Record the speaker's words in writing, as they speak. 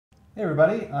Hey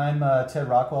everybody, I'm Ted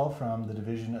Rockwell from the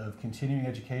Division of Continuing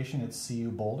Education at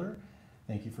CU Boulder.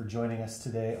 Thank you for joining us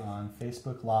today on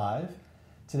Facebook Live.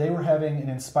 Today we're having an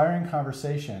inspiring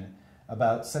conversation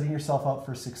about setting yourself up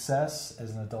for success as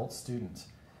an adult student.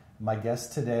 My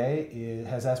guest today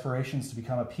has aspirations to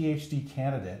become a Ph.D.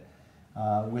 candidate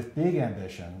with big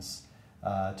ambitions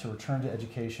to return to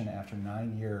education after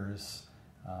 9 years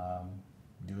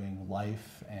doing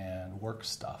life and work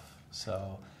stuff.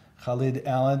 So Khaled,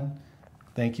 Alan,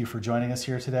 thank you for joining us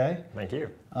here today. Thank you.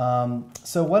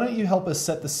 So why don't you help us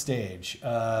set the stage?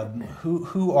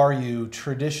 Who are you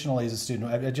traditionally as a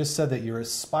student? I just said that you're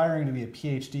aspiring to be a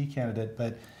PhD candidate,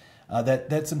 but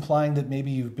that's implying that maybe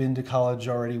you've been to college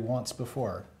already once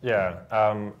before. Yeah.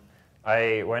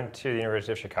 I went to the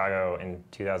University of Chicago in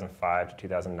 2005 to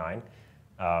 2009.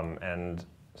 And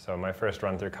so my first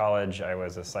run through college, I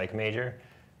was a psych major.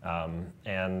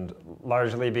 And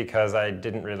largely because I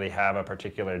didn't really have a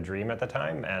particular dream at the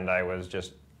time, and I was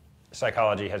just,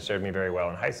 psychology had served me very well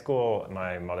in high school.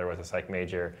 My mother was a psych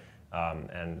major,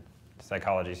 and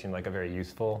psychology seemed like a very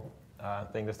useful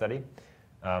thing to study.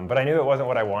 But I knew it wasn't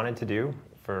what I wanted to do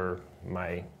for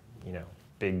my,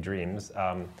 big dreams.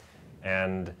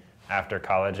 And after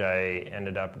college, I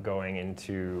ended up going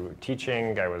into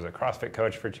teaching. I was a CrossFit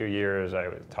coach for 2 years. I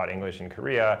taught English in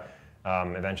Korea.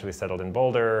 Eventually settled in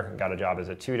Boulder, got a job as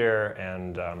a tutor,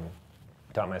 and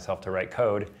taught myself to write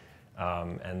code,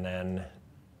 and then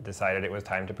decided it was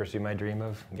time to pursue my dream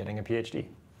of getting a PhD.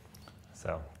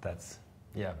 So that's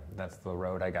the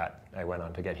road I went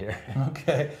on to get here.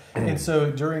 Okay. And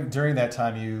so during that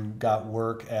time, you got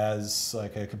work as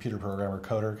like a computer programmer,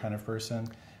 coder kind of person.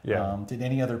 Yeah. Did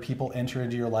any other people enter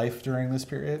into your life during this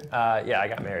period? Yeah, I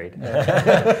got married.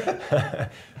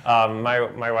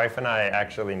 My wife and I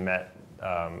actually met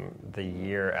the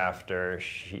year after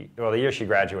the year she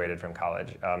graduated from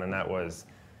college, and that was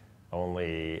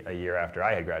only a year after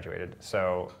I had graduated.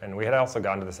 So, and we had also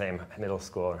gone to the same middle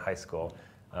school and high school,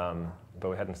 but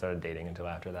we hadn't started dating until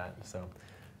after that. So,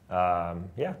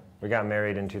 yeah, we got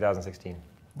married in 2016.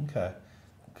 Okay.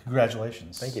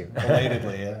 Congratulations. Thank you.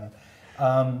 Belatedly, yeah.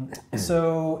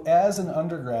 So as an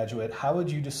undergraduate, how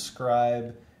would you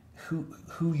describe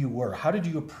who you were? How did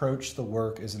you approach the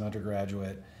work as an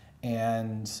undergraduate?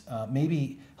 And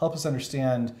maybe help us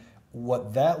understand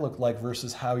what that looked like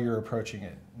versus how you're approaching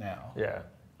it now. Yeah.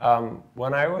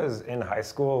 When I was in high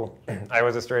school, I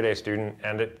was a straight A student,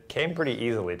 and it came pretty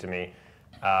easily to me.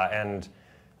 And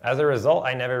as a result,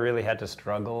 I never really had to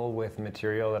struggle with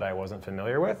material that I wasn't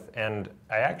familiar with, and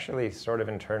I actually sort of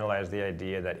internalized the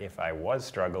idea that if I was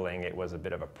struggling, it was a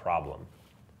bit of a problem.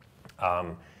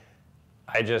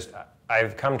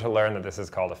 I've come to learn that this is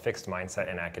called a fixed mindset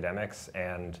in academics,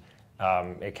 and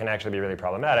it can actually be really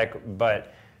problematic,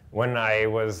 but when I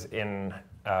was in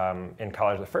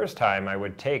college the first time, I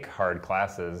would take hard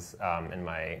classes in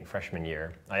my freshman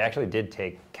year. I actually did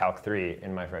take Calc 3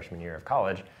 in my freshman year of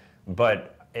college,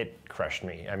 but it crushed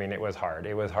me. I mean, it was hard.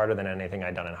 It was harder than anything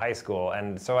I'd done in high school.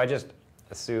 And so I just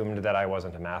assumed that I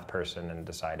wasn't a math person and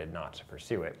decided not to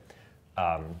pursue it.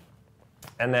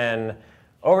 And then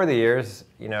over the years,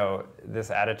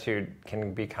 this attitude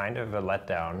can be kind of a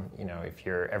letdown. If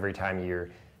every time you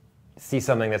see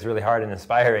something that's really hard and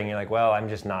inspiring, you're like, well, I'm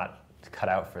just not cut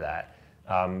out for that.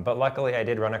 But luckily, I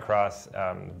did run across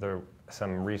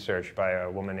some research by a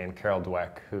woman named Carol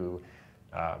Dweck who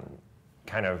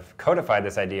kind of codified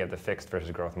this idea of the fixed versus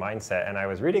growth mindset. And I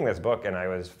was reading this book, and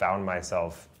found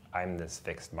myself, I'm this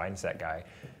fixed mindset guy.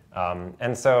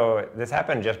 And so this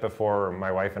happened just before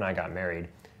my wife and I got married.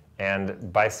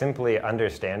 And by simply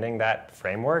understanding that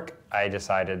framework, I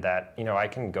decided that, I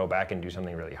can go back and do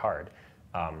something really hard.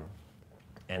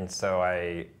 And so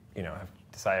I, have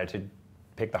decided to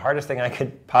pick the hardest thing I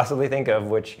could possibly think of,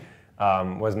 which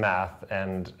was math.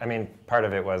 And I mean, part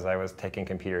of it was I was taking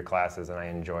computer classes and I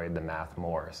enjoyed the math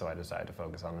more, so I decided to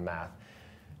focus on the math.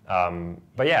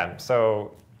 But yeah,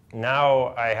 so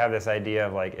now I have this idea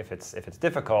of like, if it's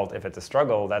difficult, if it's a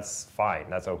struggle, that's fine,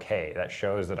 that's okay. That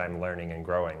shows that I'm learning and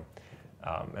growing.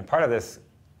 And part of this,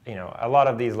 a lot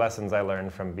of these lessons I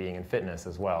learned from being in fitness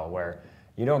as well, where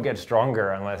you don't get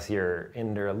stronger unless you're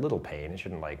under a little pain. You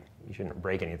shouldn't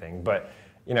break anything. But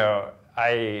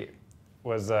I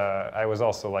was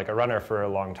also like a runner for a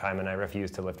long time, and I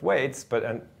refused to lift weights. But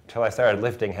until I started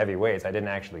lifting heavy weights, I didn't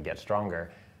actually get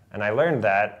stronger. And I learned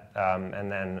that,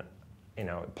 and then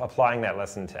applying that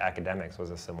lesson to academics was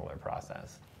a similar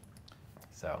process.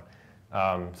 So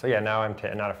yeah, now I'm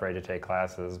not afraid to take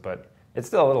classes, but it's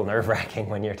still a little nerve-wracking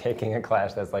when you're taking a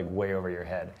class that's like way over your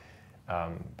head.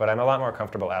 But I'm a lot more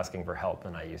comfortable asking for help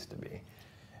than I used to be.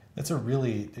 It's a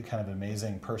really kind of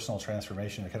amazing personal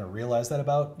transformation to kind of realize that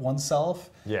about oneself.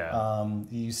 Yeah.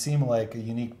 You seem like a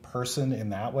unique person in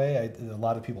that way. A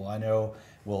lot of people I know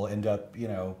will end up,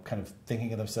 kind of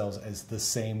thinking of themselves as the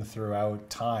same throughout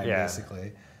time,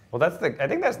 basically. Well, I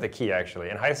think that's the key, actually.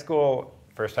 In high school,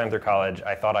 first time through college,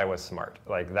 I thought I was smart.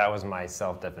 Like, that was my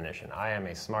self-definition. I am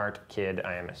a smart kid.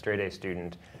 I am a straight-A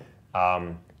student.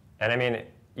 And I mean,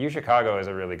 UChicago is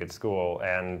a really good school,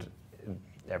 and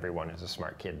everyone is a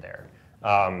smart kid there.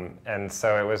 And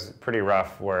so it was pretty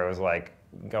rough, where it was like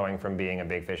going from being a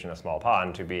big fish in a small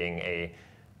pond to being a,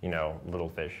 little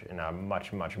fish in a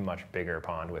much, much, much bigger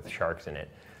pond with sharks in it.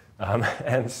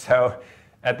 And so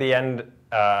at the end,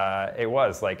 it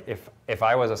was like, if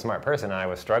I was a smart person and I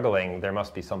was struggling, there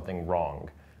must be something wrong.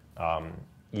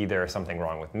 Either something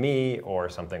wrong with me, or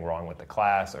something wrong with the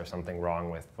class, or something wrong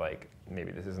with, like,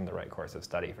 maybe this isn't the right course of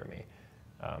study for me.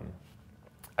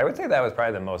 I would say that was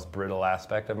probably the most brittle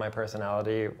aspect of my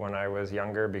personality when I was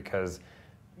younger, because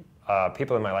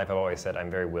people in my life have always said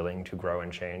I'm very willing to grow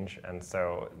and change, and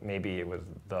so maybe it was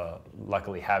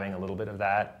luckily having a little bit of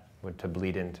that to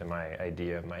bleed into my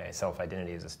idea of my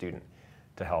self-identity as a student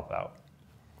to help out.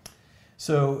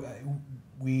 So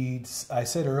I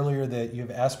said earlier that you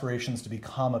have aspirations to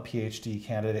become a PhD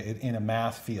candidate in a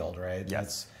math field, right?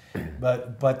 Yes.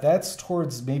 But that's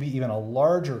towards maybe even a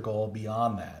larger goal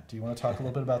beyond that. Do you want to talk a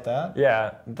little bit about that?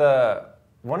 Yeah.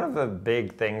 One of the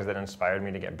big things that inspired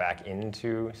me to get back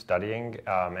into studying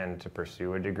and to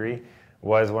pursue a degree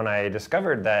was when I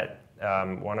discovered that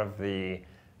one of the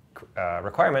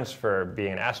requirements for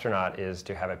being an astronaut is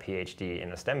to have a PhD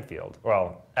in a STEM field.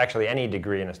 Well, actually, any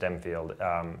degree in a STEM field.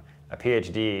 A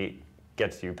PhD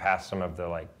gets you past some of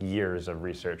the years of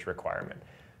research requirement.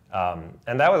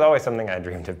 And that was always something I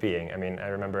dreamed of being. I mean, I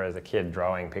remember as a kid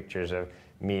drawing pictures of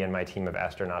me and my team of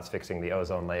astronauts fixing the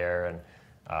ozone layer and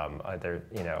other,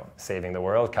 saving the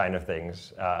world kind of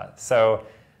things. So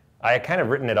I had kind of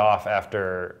written it off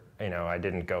after, I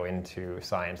didn't go into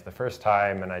science the first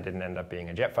time, and I didn't end up being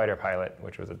a jet fighter pilot,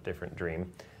 which was a different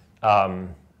dream.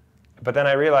 But then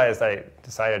I realized I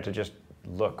decided to just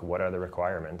look, what are the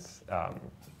requirements?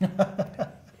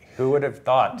 Who would have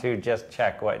thought to just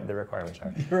check what the requirements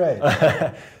are? Right.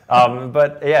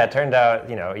 But yeah, it turned out,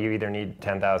 you either need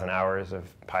 10,000 hours of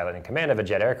pilot in command of a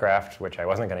jet aircraft, which I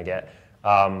wasn't going to get,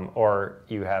 or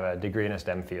you have a degree in a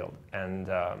STEM field. And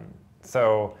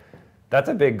so that's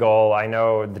a big goal. I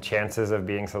know the chances of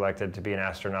being selected to be an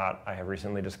astronaut, I have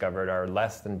recently discovered, are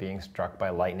less than being struck by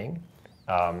lightning.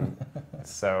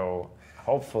 So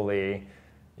hopefully,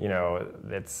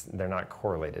 they're not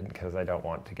correlated, because I don't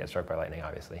want to get struck by lightning,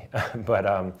 obviously.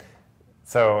 But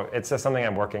so it's just something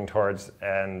I'm working towards,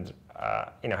 and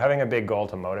having a big goal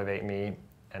to motivate me,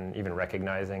 and even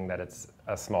recognizing that it's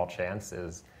a small chance,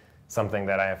 is something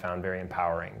that I have found very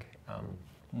empowering.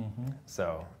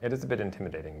 So it is a bit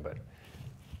intimidating, but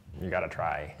you got to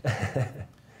try.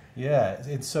 Yeah,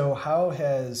 and so how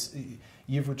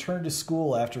you've returned to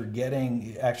school after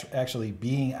actually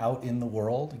being out in the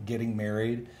world, getting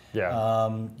married. Yeah.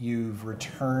 You've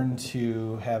returned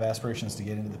to have aspirations to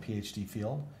get into the PhD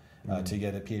field, to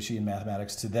get a PhD in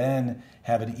mathematics, to then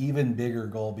have an even bigger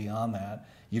goal beyond that.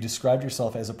 You described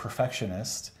yourself as a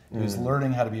perfectionist who's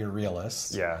learning how to be a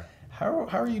realist. Yeah. How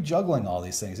are you juggling all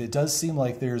these things? It does seem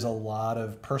like there's a lot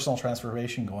of personal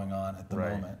transformation going on at the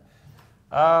moment.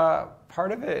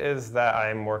 Part of it is that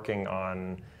I'm working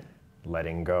on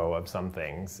letting go of some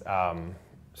things.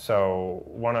 So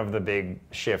one of the big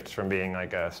shifts from being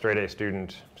like a straight-A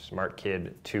student, smart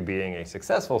kid, to being a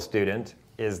successful student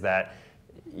is that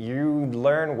you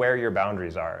learn where your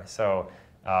boundaries are. So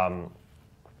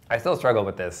I still struggle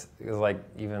with this. It was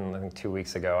even I think 2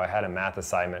 weeks ago, I had a math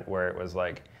assignment where it was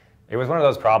one of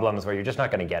those problems where you're just not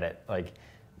going to get it.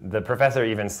 The professor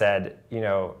even said,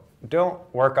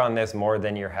 don't work on this more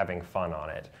than you're having fun on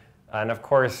it. And of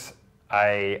course,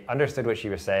 I understood what she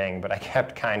was saying, but I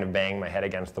kept kind of banging my head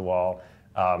against the wall.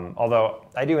 Although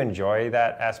I do enjoy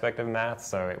that aspect of math,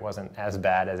 so it wasn't as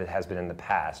bad as it has been in the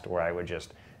past, where I would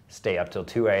just stay up till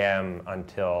 2 a.m.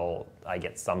 until I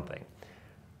get something.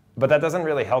 But that doesn't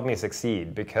really help me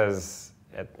succeed, because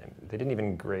they didn't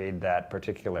even grade that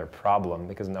particular problem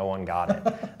because no one got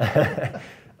it.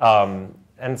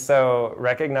 And so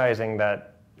recognizing that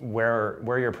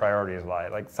where your priorities lie.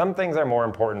 Some things are more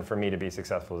important for me to be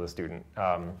successful as a student.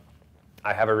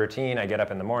 I have a routine. I get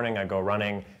up in the morning, I go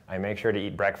running, I make sure to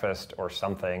eat breakfast or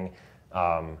something.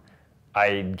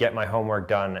 I get my homework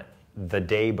done the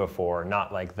day before,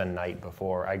 not the night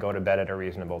before. I go to bed at a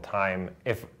reasonable time.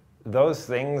 If those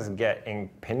things get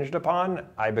impinged upon,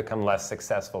 I become less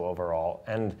successful overall.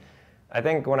 And I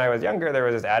think when I was younger, there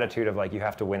was this attitude of like, you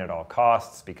have to win at all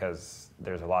costs because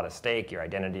there's a lot at stake, your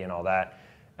identity and all that.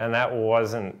 And that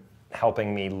wasn't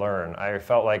helping me learn. I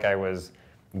felt like I was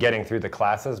getting through the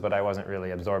classes, but I wasn't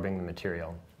really absorbing the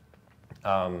material.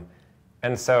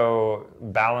 And so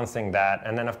balancing that,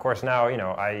 and then of course now,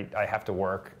 I have to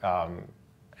work.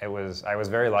 I was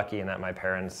very lucky in that my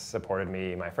parents supported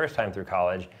me my first time through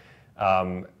college.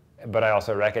 But I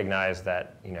also recognized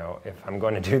that, if I'm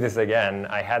going to do this again,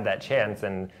 I had that chance,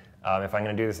 and if I'm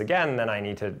going to do this again, then I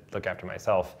need to look after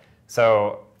myself.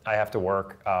 So I have to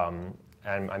work,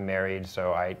 and I'm married,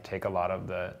 so I take a lot of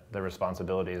the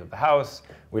responsibilities of the house.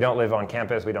 We don't live on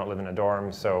campus, we don't live in a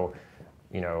dorm, so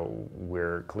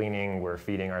we're cleaning, we're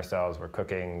feeding ourselves, we're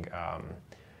cooking.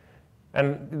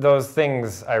 And those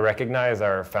things I recognize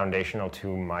are foundational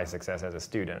to my success as a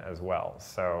student as well.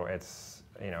 So it's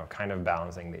kind of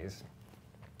balancing these.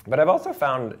 But I've also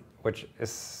found, which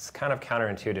is kind of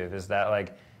counterintuitive, is that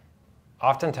like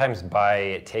oftentimes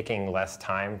by taking less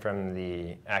time from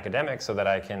the academics so that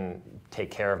I can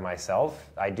take care of myself,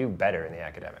 I do better in the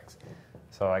academics.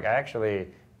 So like I actually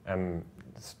am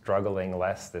struggling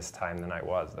less this time than I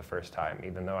was the first time,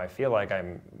 even though I feel like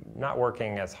I'm not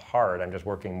working as hard, I'm just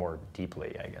working more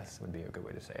deeply, I guess would be a good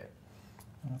way to say it.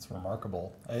 That's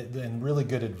remarkable, and really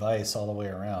good advice all the way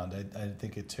around. I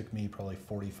think it took me probably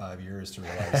 45 years to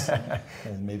realize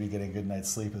and maybe getting a good night's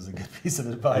sleep is a good piece of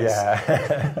advice.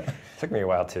 Yeah, took me a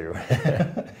while too.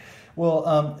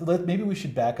 Well, maybe we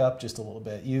should back up just a little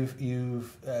bit.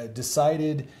 You've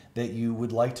decided that you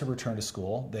would like to return to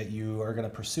school, that you are going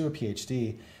to pursue a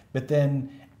PhD, but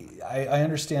then I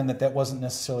understand that wasn't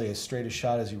necessarily as straight a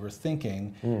shot as you were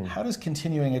thinking. How does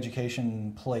continuing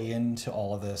education play into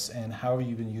all of this, and how have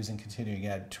you been using continuing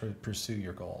ed to pursue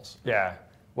your goals? Yeah,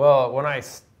 well, when I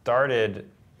started,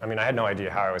 I had no idea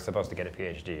how I was supposed to get a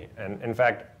PhD. And in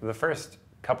fact, the first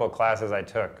couple of classes I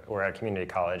took were at community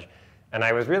college, and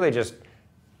I was really just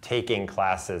taking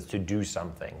classes to do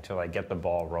something, to like get the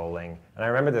ball rolling. And I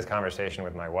remember this conversation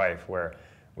with my wife where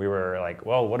we were like,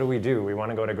 well, what do? We want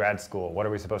to go to grad school. What are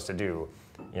we supposed to do?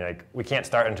 We can't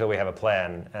start until we have a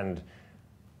plan. And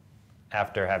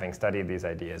after having studied these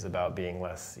ideas about being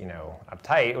less,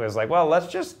 uptight, it was like, well, let's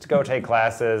just go take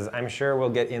classes. I'm sure we'll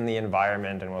get in the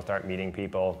environment and we'll start meeting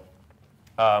people.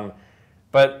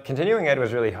 But continuing ed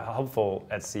was really helpful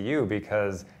at CU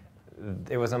because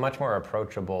it was a much more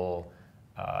approachable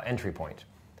entry point.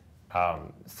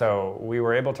 So we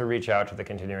were able to reach out to the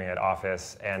continuing ed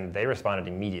office, and they responded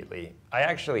immediately. I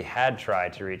actually had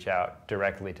tried to reach out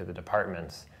directly to the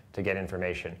departments to get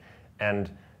information.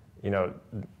 And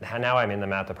now I'm in the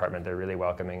math department. They're really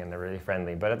welcoming and they're really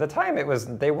friendly. But at the time,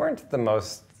 they weren't the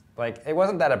most, it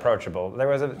wasn't that approachable. There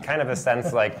was a kind of a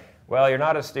sense like, well, you're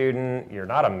not a student, you're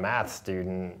not a math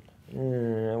student,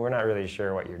 we're not really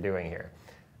sure what you're doing here.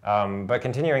 But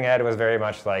continuing ed was very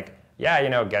much like, yeah,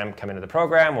 come into the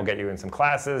program, we'll get you in some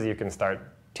classes, you can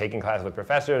start taking classes with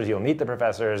professors, you'll meet the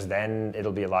professors, then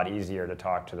it'll be a lot easier to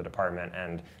talk to the department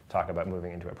and talk about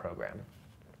moving into a program.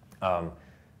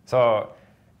 So,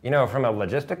 from a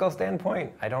logistical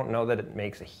standpoint, I don't know that it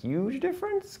makes a huge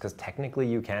difference, because technically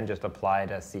you can just apply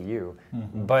to CU,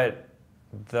 but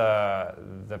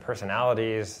the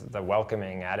personalities, the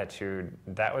welcoming attitude,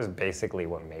 that was basically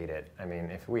what made it.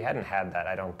 If we hadn't had that,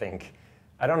 I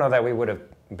don't know that we would have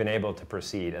been able to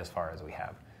proceed as far as we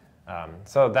have.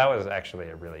 So that was actually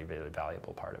a really, really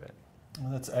valuable part of it. Well,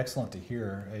 that's excellent to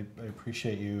hear. I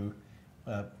appreciate you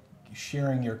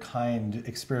sharing your kind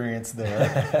experience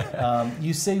there.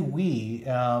 You say we,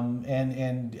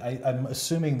 and I'm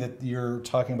assuming that you're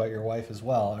talking about your wife as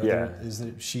well.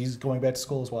 She's going back to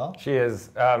school as well? She is.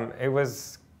 It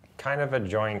was kind of a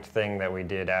joint thing that we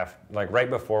did right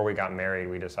before we got married.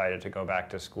 We decided to go back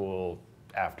to school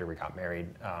after we got married.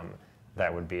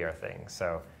 That would be our thing.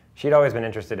 So she'd always been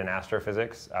interested in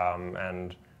astrophysics,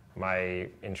 and my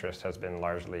interest has been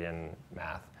largely in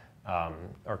math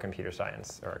or computer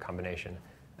science, or a combination.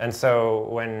 And so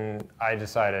when I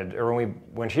decided, or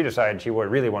when she decided she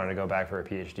really wanted to go back for a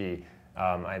PhD,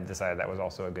 I decided that was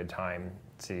also a good time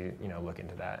to look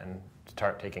into that and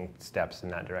start taking steps in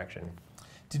that direction.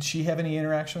 Did she have any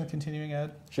interaction with continuing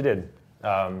ed? She did.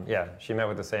 Yeah, she met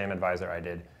with the same advisor I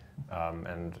did.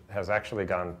 And has actually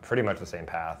gone pretty much the same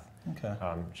path. Okay.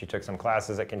 She took some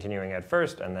classes at continuing ed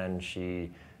first, and then she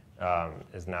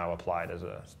is now applied as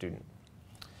a student.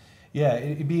 Yeah,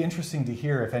 it'd be interesting to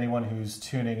hear if anyone who's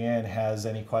tuning in has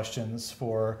any questions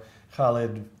for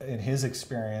Khaled in his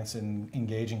experience in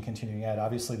engaging continuing ed.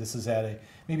 Obviously, this is at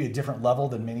maybe a different level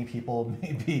than many people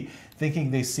may be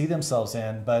thinking they see themselves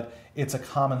in, but it's a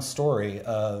common story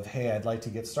of, hey, I'd like to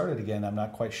get started again. I'm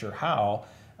not quite sure how.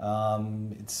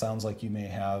 It sounds like you may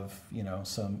have,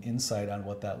 some insight on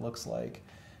what that looks like.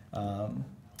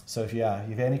 So if you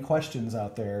have any questions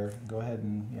out there, go ahead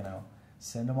and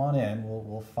send them on in.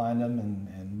 We'll find them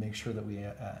and make sure that we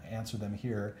answer them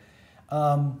here.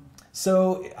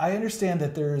 So I understand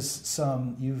that there's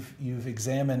you've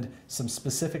examined some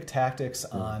specific tactics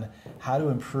on how to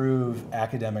improve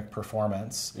academic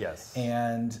performance. Yes.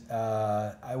 And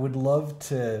I would love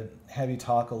to have you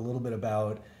talk a little bit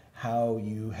about how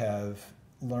you have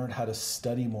learned how to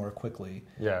study more quickly.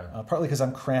 Yeah. Partly because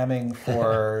I'm cramming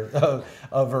for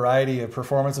a variety of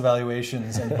performance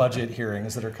evaluations and budget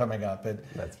hearings that are coming up. But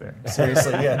that's fair.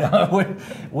 Seriously, yeah. No,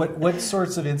 what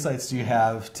sorts of insights do you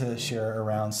have to share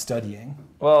around studying?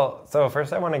 Well, so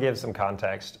first I want to give some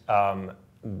context. When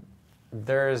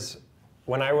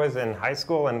I was in high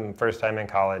school and first time in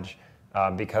college,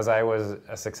 because I was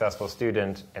a successful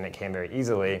student and it came very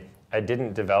easily, I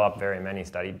didn't develop very many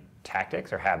study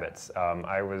tactics or habits.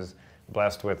 I was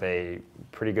blessed with a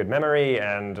pretty good memory,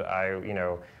 and I,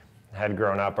 had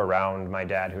grown up around my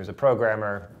dad, who's a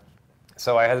programmer.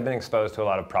 So I had been exposed to a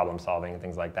lot of problem solving and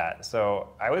things like that. So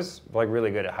I was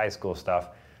really good at high school stuff.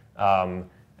 And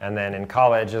then in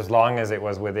college, as long as it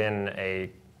was within a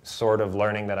sort of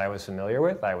learning that I was familiar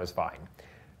with, I was fine.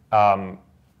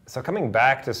 So coming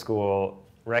back to school,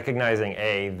 recognizing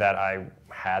that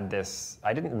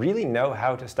I didn't really know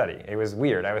how to study. It was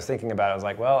weird. I was thinking about it. I was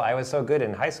like, well, I was so good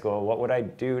in high school. What would I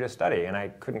do to study? And I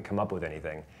couldn't come up with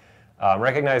anything.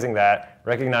 Recognizing that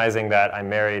I'm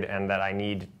married and that I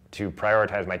need to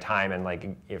prioritize my time,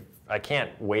 and if I can't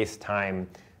waste time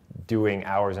doing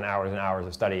hours and hours and hours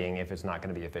of studying if it's not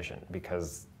going to be efficient,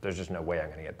 because there's just no way I'm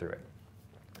going to get through it.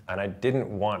 And I didn't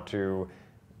want to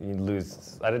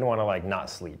not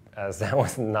sleep, as that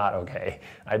was not okay.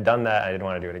 I'd done that. I didn't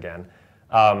want to do it again.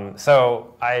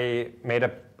 So I made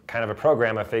a kind of a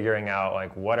program of figuring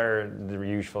out what are the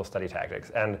useful study tactics.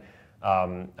 And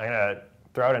I'm gonna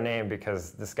throw out a name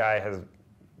because this guy has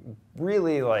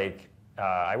really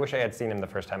I wish I had seen him the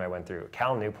first time I went through.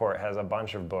 Cal Newport has a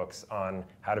bunch of books on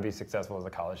how to be successful as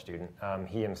a college student.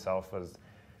 He himself was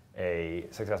a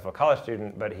successful college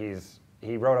student, but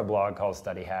he wrote a blog called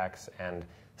Study Hacks and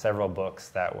several books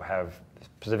that have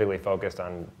specifically focused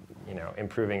on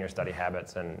improving your study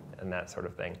habits and that sort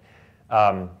of thing.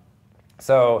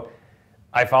 So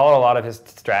I follow a lot of his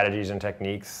strategies and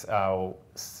techniques.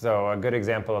 So a good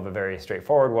example of a very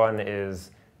straightforward one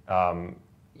is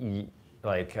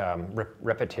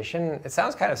repetition. It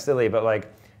sounds kind of silly, but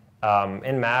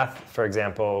in math, for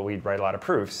example, we'd write a lot of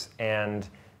proofs. And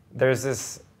there's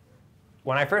this,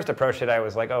 when I first approached it, I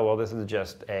was like, oh, well, this is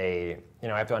just I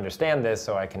have to understand this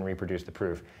so I can reproduce the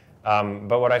proof.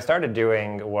 But what I started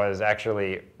doing was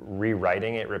actually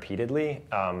rewriting it repeatedly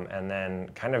and then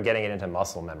kind of getting it into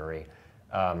muscle memory.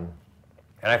 And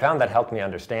I found that helped me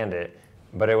understand it,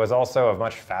 but it was also a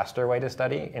much faster way to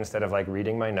study. Instead of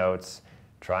reading my notes,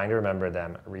 trying to remember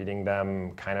them, reading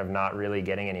them, kind of not really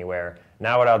getting anywhere.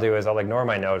 Now what I'll do is I'll ignore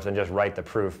my notes and just write the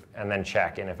proof and then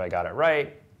check. And if I got it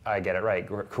right, I get it right,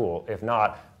 cool. If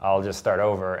not, I'll just start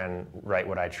over and write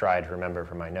what I tried to remember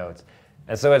from my notes.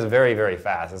 And so it's very, very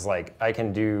fast. It's I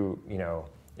can do,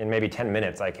 in maybe 10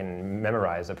 minutes, I can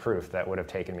memorize a proof that would have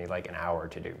taken me an hour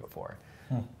to do before.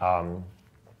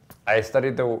 I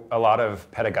studied a lot of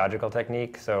pedagogical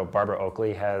techniques. So Barbara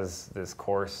Oakley has this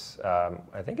course,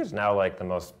 I think it's now the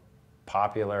most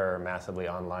popular, massively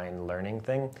online learning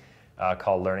thing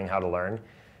called Learning How to Learn.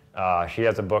 She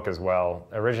has a book as well.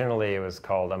 Originally, it was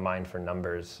called A Mind for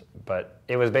Numbers, but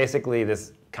it was basically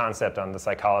this concept on the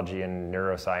psychology and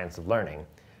neuroscience of learning.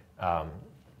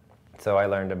 So I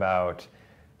learned about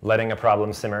letting a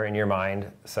problem simmer in your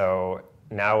mind. So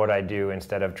now what I do,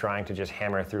 instead of trying to just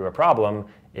hammer through a problem,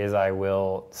 is I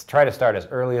will try to start as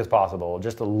early as possible,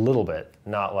 just a little bit,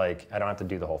 not I don't have to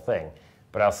do the whole thing.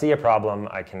 But I'll see a problem,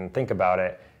 I can think about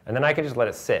it, and then I can just let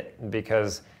it sit,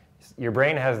 because your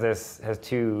brain has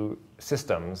two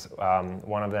systems.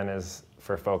 One of them is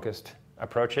for focused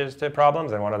approaches to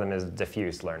problems, and one of them is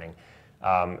diffuse learning.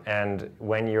 And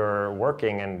when you're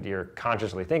working and you're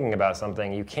consciously thinking about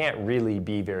something, you can't really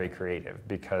be very creative,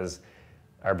 because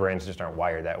our brains just aren't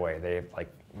wired that way. They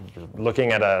you're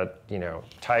looking at a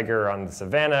tiger on the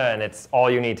savannah, and it's all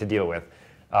you need to deal with.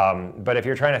 But if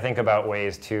you're trying to think about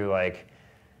ways to I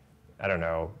don't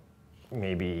know,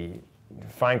 maybe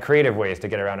find creative ways to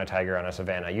get around a tiger on a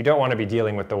savannah, you don't want to be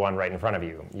dealing with the one right in front of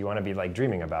you. You want to be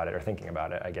dreaming about it or thinking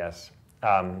about it, I guess.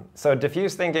 So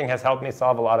diffuse thinking has helped me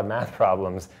solve a lot of math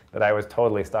problems that I was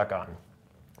totally stuck on.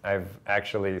 I've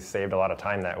actually saved a lot of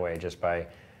time that way, just by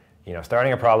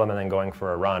starting a problem and then going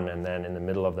for a run, and then in the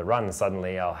middle of the run,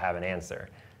 suddenly I'll have an answer.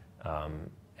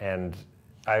 And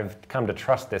I've come to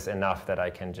trust this enough that I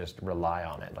can just rely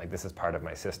on it. Like, this is part of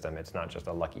my system. It's not just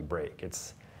a lucky break.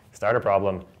 It's start a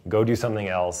problem, go do something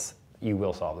else, you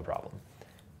will solve the problem.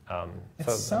 It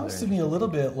sounds to me a little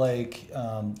bit like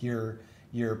your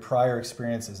prior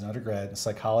experience as an undergrad in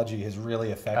psychology has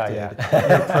really affected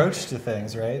your approach to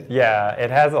things, right? Yeah,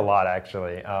 it has a lot,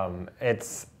 actually.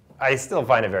 I still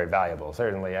find it very valuable,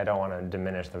 certainly. I don't want to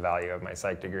diminish the value of my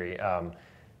psych degree.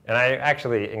 And I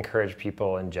actually encourage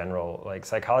people in general, like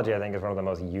psychology I think is one of the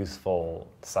most useful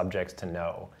subjects to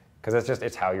know, because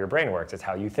it's how your brain works, it's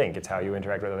how you think, it's how you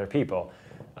interact with other people.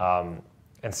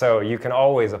 And so you can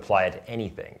always apply it to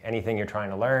anything you're trying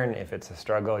to learn. If it's a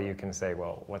struggle, you can say,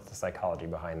 well, what's the psychology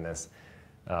behind this?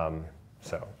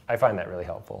 So I find that really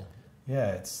helpful.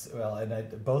 Yeah,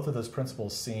 both of those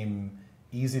principles seem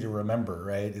easy to remember,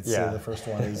 right? The first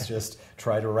one is just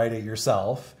try to write it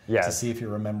yourself to see if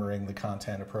you're remembering the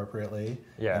content appropriately.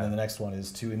 Yeah. And then the next one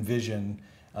is to envision,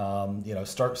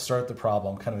 start the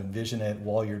problem, kind of envision it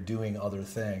while you're doing other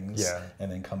things,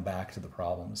 and then come back to the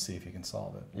problem and see if you can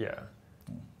solve it. Yeah.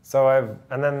 So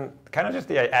and then kind of just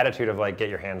the attitude of like, get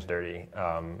your hands dirty.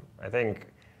 I think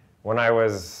when I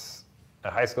was a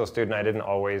high school student, I didn't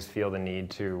always feel the need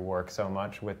to work so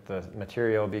much with the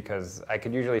material because I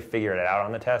could usually figure it out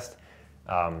on the test.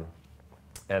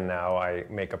 And now I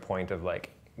make a point of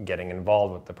like getting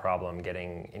involved with the problem,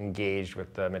 getting engaged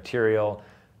with the material,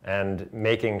 and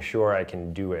making sure I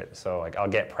can do it. So like I'll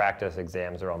get practice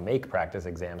exams, or I'll make practice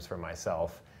exams for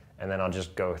myself, and then I'll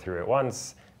just go through it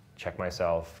once, check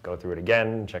myself, go through it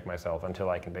again, check myself until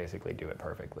I can basically do it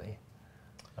perfectly.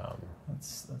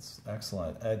 That's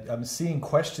excellent. I'm seeing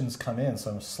questions come in, so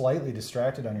I'm slightly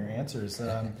distracted on your answers.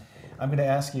 I'm going to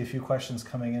ask you a few questions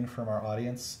coming in from our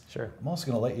audience. Sure. I'm also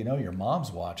going to let you know your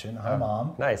mom's watching. Hi,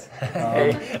 Mom. Nice.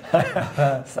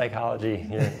 Psychology.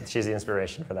 She's the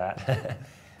inspiration for that.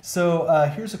 So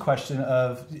here's a question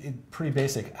of pretty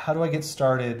basic. How do I get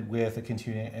started with a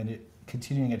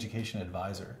continuing education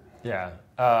advisor? Yeah.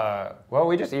 Well,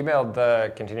 we just emailed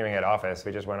the continuing ed office.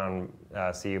 We just went on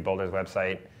CU Boulder's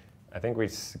website. I think we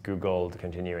Googled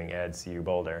continuing ed CU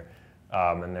Boulder,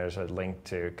 and there's a link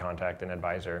to contact an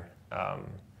advisor. Ours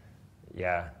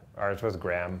was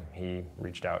Graham. He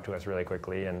reached out to us really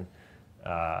quickly, and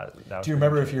do you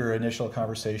remember if your initial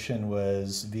conversation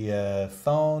was via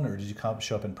phone, or did you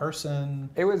show up in person?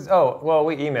 It was,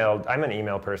 we emailed. I'm an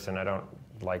email person. I don't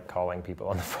like calling people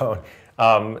on the phone.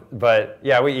 But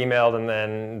yeah, we emailed, and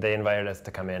then they invited us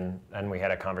to come in, and we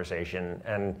had a conversation,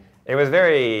 and it was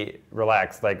very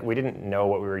relaxed. Like, we didn't know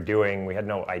what we were doing. We had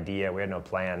no idea. We had no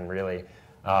plan, really.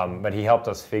 But he helped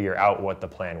us figure out what the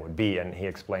plan would be, and he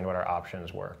explained what our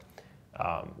options were.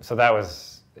 So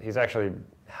he's actually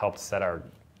helped set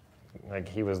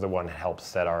he was the one that helped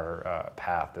set our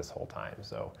path this whole time.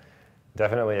 So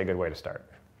definitely a good way to start.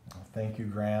 Thank you,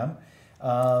 Graham.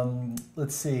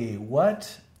 Let's see,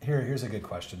 here's a good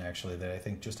question, actually, that I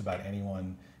think just about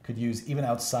anyone could use, even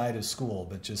outside of school,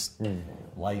 but just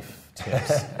life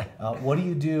tips. What do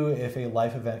you do if a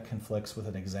life event conflicts with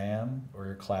an exam or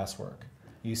your classwork?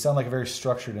 You sound like a very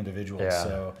structured individual,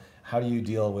 so how do you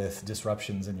deal with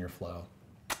disruptions in your flow?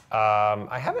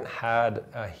 I haven't had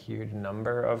a huge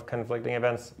number of conflicting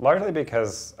events, largely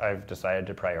because I've decided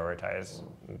to prioritize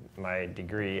my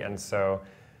degree, and so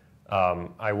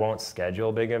I won't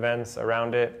schedule big events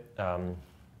around it.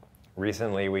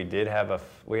 Recently, we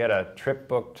had a trip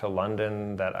booked to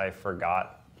London that I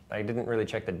forgot. I didn't really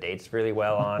check the dates really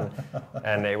well on,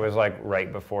 and it was like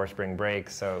right before spring break,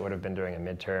 so it would have been during a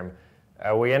midterm.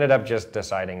 We ended up just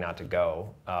deciding not to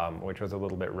go, which was a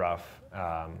little bit rough.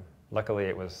 Luckily,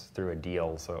 it was through a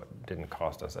deal, so it didn't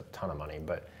cost us a ton of money,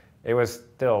 but it was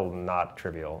still not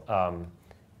trivial.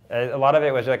 A lot of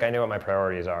it was like I knew what my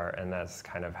priorities are, and that's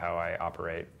kind of how I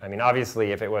operate. I mean,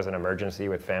 obviously, if it was an emergency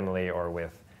with family or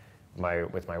with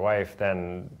my wife,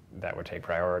 then that would take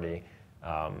priority.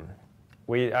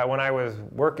 When I was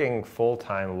working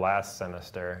full-time last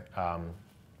semester,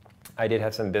 I did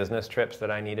have some business trips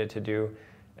that I needed to do,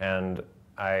 and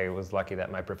I was lucky that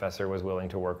my professor was willing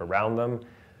to work around them.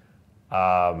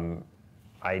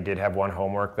 I did have one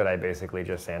homework that I basically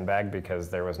just sandbagged because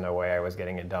there was no way I was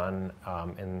getting it done.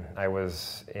 And I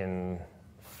was in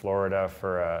Florida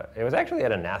it was actually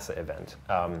at a NASA event.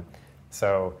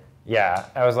 So yeah,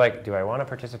 I was like, do I want to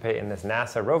participate in this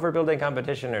NASA rover building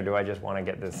competition, or do I just want to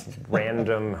get this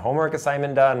random homework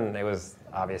assignment done? It was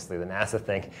obviously the NASA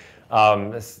thing.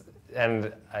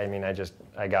 And I mean,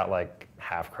 I got like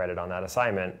half credit on that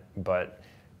assignment, but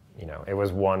it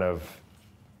was one of,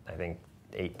 I think,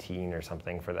 18 or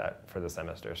something for the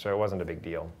semester, so it wasn't a big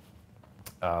deal.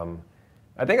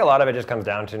 I I think a lot of it just comes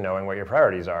down to knowing what your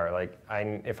priorities are. Like,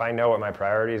 if I know what my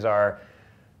priorities are,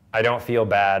 I don't feel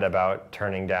bad about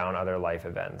turning down other life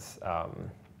events.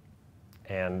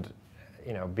 And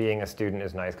being a student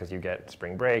is nice because you get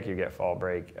spring break, you get fall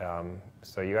break,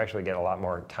 so you actually get a lot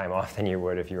more time off than you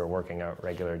would if you were working a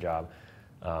regular job.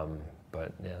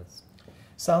 But yeah,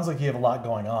 sounds like you have a lot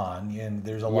going on, and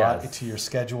there's a lot to your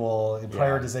schedule. And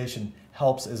prioritization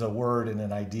helps as a word and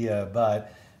an idea,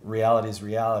 but reality is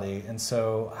reality. And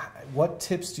so what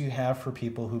tips do you have for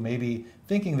people who may be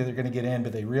thinking that they're going to get in,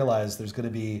 but they realize there's going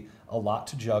to be a lot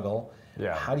to juggle?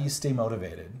 Yeah. How do you stay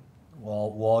motivated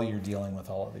while you're dealing with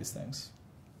all of these things?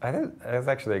 I think that's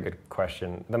actually a good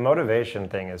question. The motivation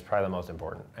thing is probably the most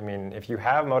important. I mean, if you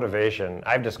have motivation,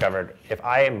 I've discovered if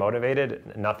I am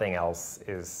motivated, nothing else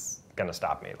is going to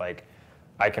stop me. Like,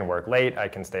 I can work late, I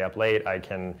can stay up late, I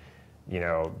can,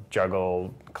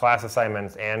 juggle class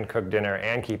assignments and cook dinner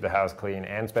and keep the house clean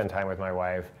and spend time with my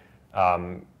wife.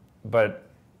 But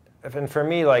for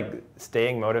me, like,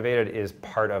 staying motivated is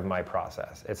part of my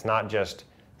process. It's not just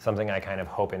something I kind of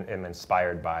hope and am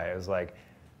inspired by. It's like,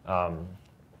 one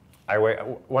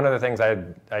of the things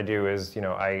I do is,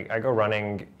 I go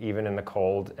running even in the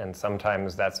cold, and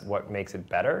sometimes that's what makes it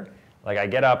better. Like, I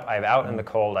get up, I'm out in the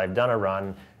cold, I've done a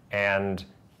run, and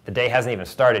the day hasn't even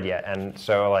started yet. And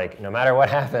so, like, no matter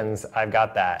what happens, I've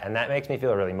got that. And that makes me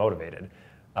feel really motivated.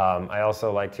 I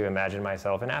also like to imagine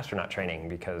myself in astronaut training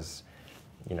because,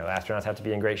 astronauts have to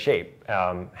be in great shape.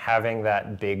 Having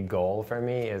that big goal for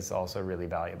me is also really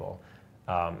valuable.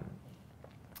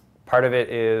 Part of it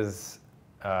is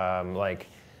like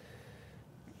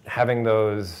having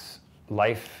those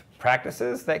life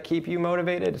practices that keep you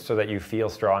motivated so that you feel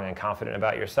strong and confident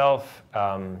about yourself.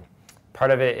 Part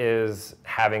of it is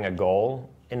having a goal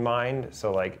in mind.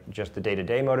 So, like, just the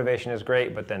day-to-day motivation is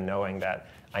great, but then knowing that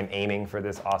I'm aiming for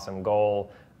this awesome goal.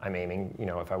 I'm aiming,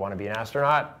 if I want to be an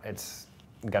astronaut, it's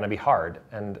going to be hard.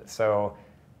 And so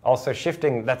also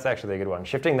shifting, that's actually a good one,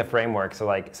 shifting the framework. So,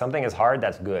 like, something is hard,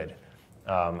 that's good.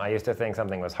 I used to think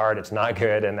something was hard, it's not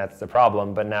good, and that's the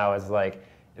problem. But now it's like,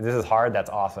 if this is hard, that's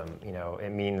awesome.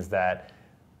 It means that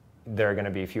there are going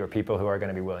to be fewer people who are going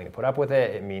to be willing to put up with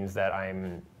it. It means that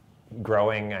I'm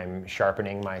growing, I'm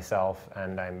sharpening myself,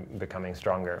 and I'm becoming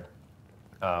stronger.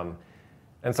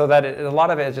 And so a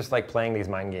lot of it is just like playing these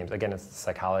mind games. Again, it's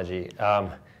psychology.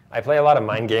 I play a lot of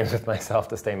mind games with myself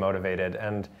to stay motivated.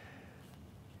 And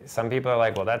some people are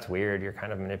like, well, that's weird. You're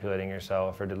kind of manipulating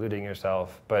yourself or deluding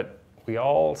yourself. But we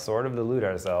all sort of delude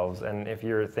ourselves. And if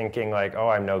you're thinking like, oh,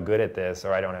 I'm no good at this,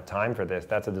 or I don't have time for this,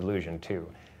 that's a delusion too.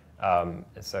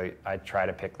 So I try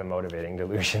to pick the motivating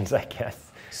delusions, I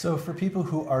guess. So for people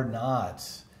who are not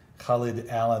Khaled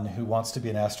Allen, who wants to be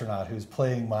an astronaut, who's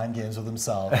playing mind games with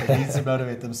himself, who needs to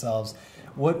motivate themselves,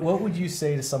 what would you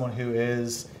say to someone who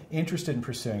is interested in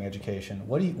pursuing education?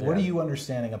 What are you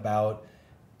understanding about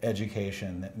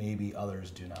education that maybe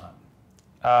others do not?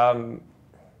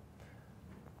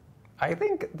 I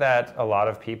think that a lot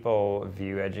of people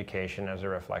view education as a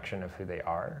reflection of who they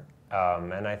are.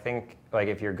 And I think, like,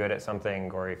 if you're good at something,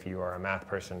 or if you are a math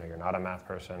person or you're not a math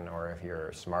person, or if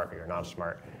you're smart or you're not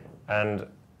smart. And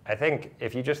I think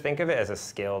if you just think of it as a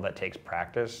skill that takes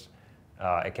practice,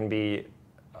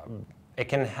 it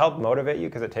can help motivate you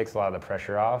because it takes a lot of the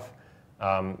pressure off.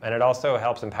 And it also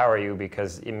helps empower you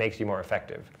because it makes you more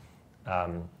effective.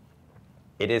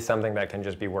 It is something that can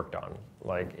just be worked on.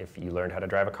 Like, if you learned how to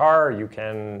drive a car, you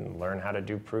can learn how to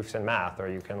do proofs in math, or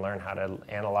you can learn how to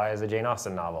analyze a Jane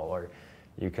Austen novel, or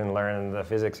you can learn the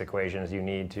physics equations you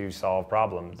need to solve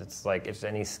problems. It's like, it's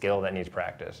any skill that needs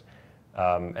practice.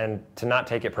 And to not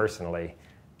take it personally.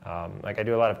 Like, I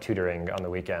do a lot of tutoring on the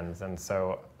weekends, and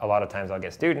so a lot of times I'll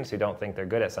get students who don't think they're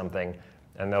good at something,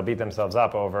 and they'll beat themselves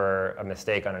up over a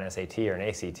mistake on an SAT or an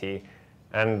ACT.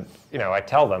 And I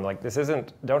tell them, like,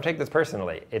 don't take this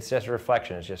personally. It's just a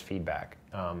reflection, it's just feedback.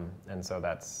 And so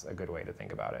that's a good way to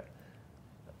think about it.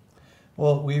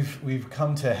 Well, we've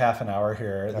come to half an hour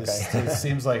here. Okay. This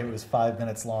seems like it was 5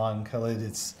 minutes long. Khaled,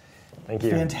 it's Thank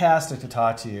you. Fantastic to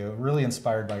talk to you. Really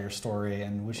inspired by your story,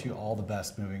 and wish you all the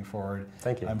best moving forward.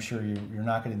 Thank you. I'm sure you're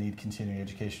not going to need continuing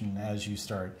education as you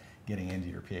start getting into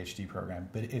your PhD program.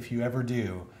 But if you ever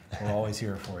do, we're always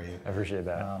here for you. I appreciate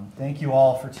that. Thank you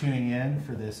all for tuning in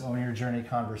for this Own Your Journey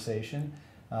conversation.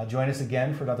 Join us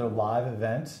again for another live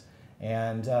event.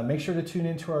 And make sure to tune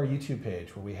into our YouTube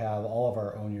page where we have all of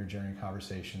our Own Your Journey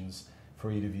conversations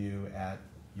for you to view at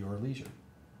your leisure.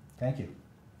 Thank you.